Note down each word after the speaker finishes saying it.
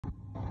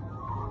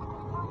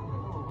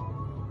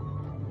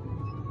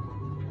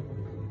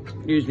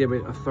Usually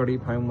about a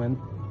 £30 win.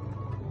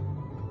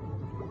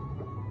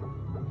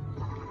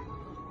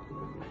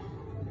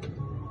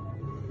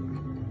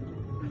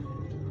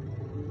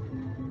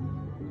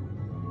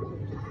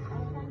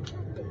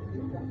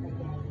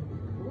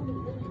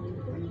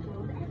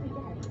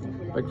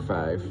 Big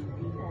 5.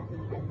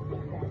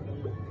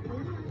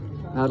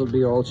 That'll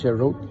be all she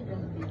wrote.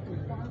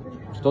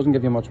 It doesn't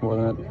give you much more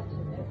than it.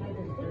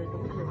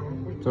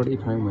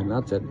 £30 win,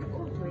 that's it.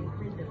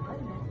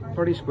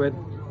 30 squid.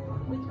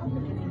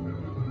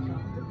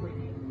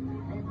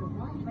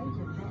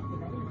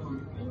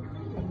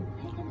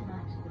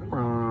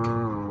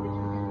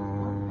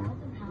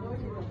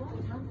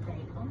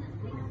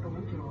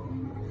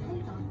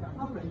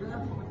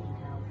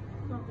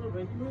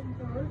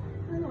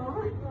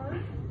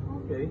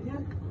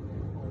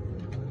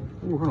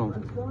 Oh, hold on.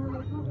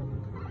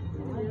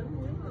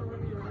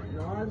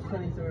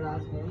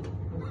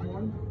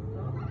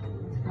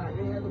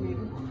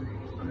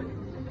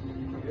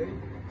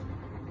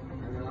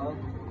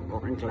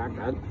 Fucking collect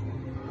that.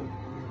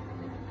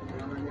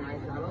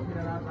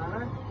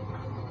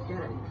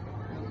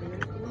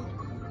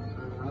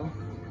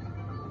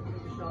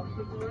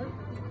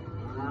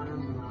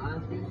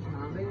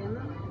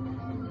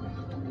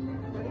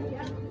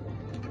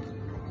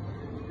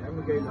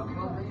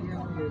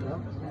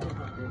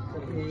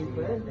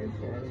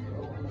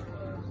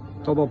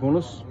 Double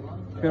bonus,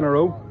 2 in a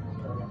row.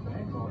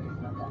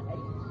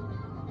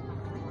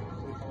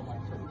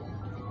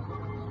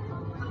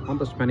 Want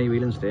the spinny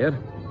wheel instead.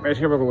 Right,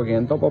 here we go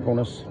again, double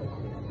bonus.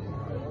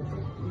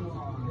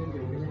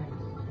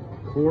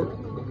 4.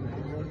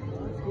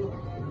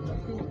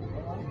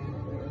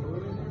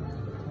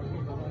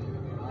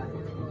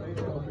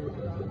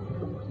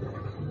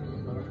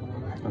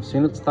 I've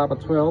seen it stop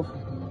at 12.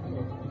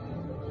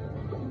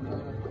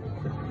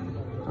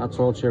 That's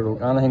all she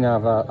wrote. Anything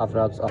after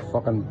that's a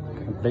fucking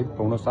complete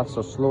bonus. That's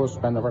the slowest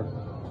spin ever.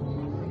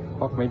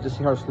 Fuck me, did you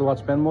see how slow that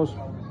spin was?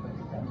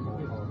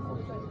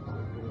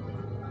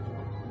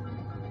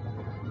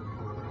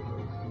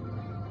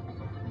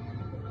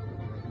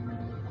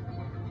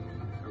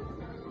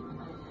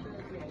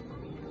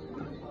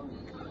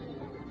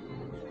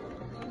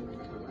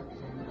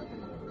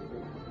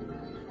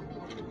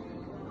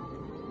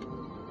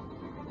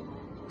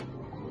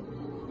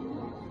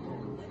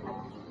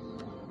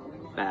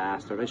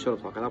 Bastard, I should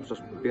have fucking, that was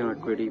just being a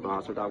greedy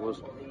bastard, that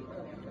was.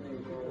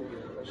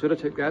 Should have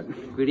took that,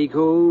 greedy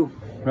go.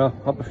 Well,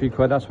 up a few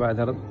quid, that's why I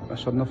did it. I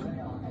shouldn't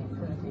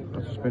have.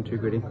 That's just been too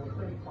greedy.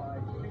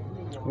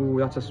 Oh,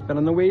 that's a spin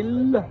on the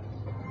wheel.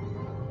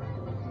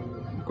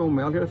 Going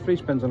well here, 3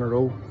 spins in a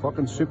row.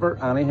 Fucking super,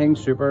 anything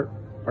super,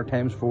 or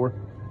 ×4.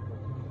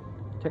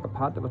 Take a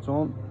pot if it's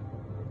on.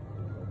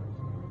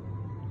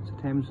 It's a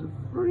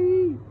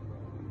 ×3.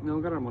 No,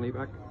 we'll get our money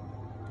back.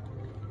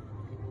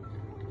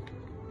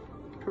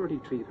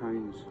 £33.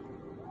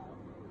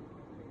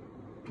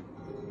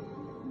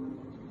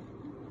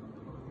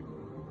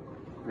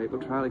 Right,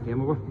 we'll try the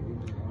game over.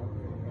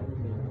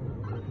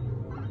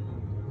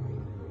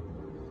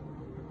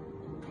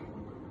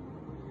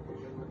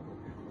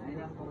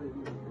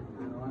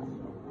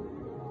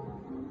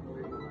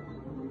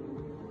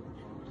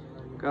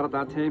 Got it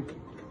that time.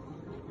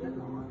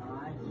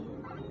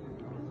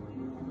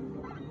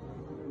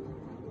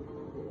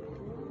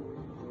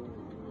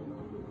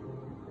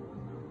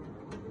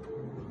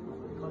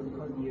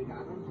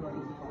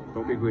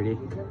 Don't be greedy.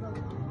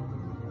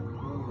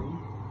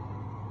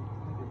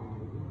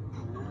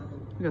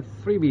 We got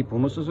 3 wee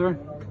bonuses there.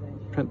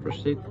 Print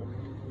receipt.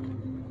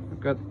 I've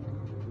got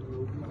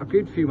a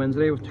good few wins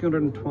today with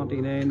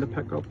 229 to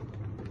pick up.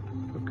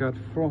 I've got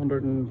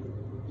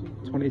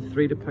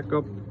 423 to pick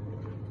up.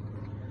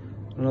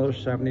 Another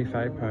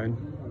 £75.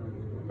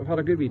 I've had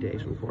a good wee day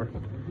so far.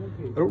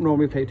 I don't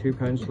normally play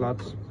 £2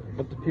 slots,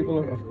 but the people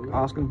are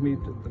asking me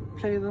to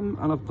play them,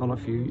 and I've done a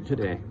few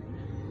today.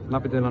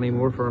 Not be doing any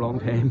more for a long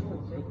time.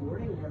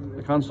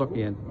 I can't suck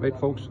you in. Right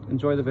folks,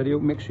 enjoy the video,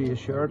 make sure you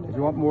share it. If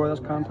you want more of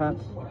this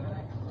content,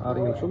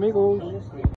 adios amigos.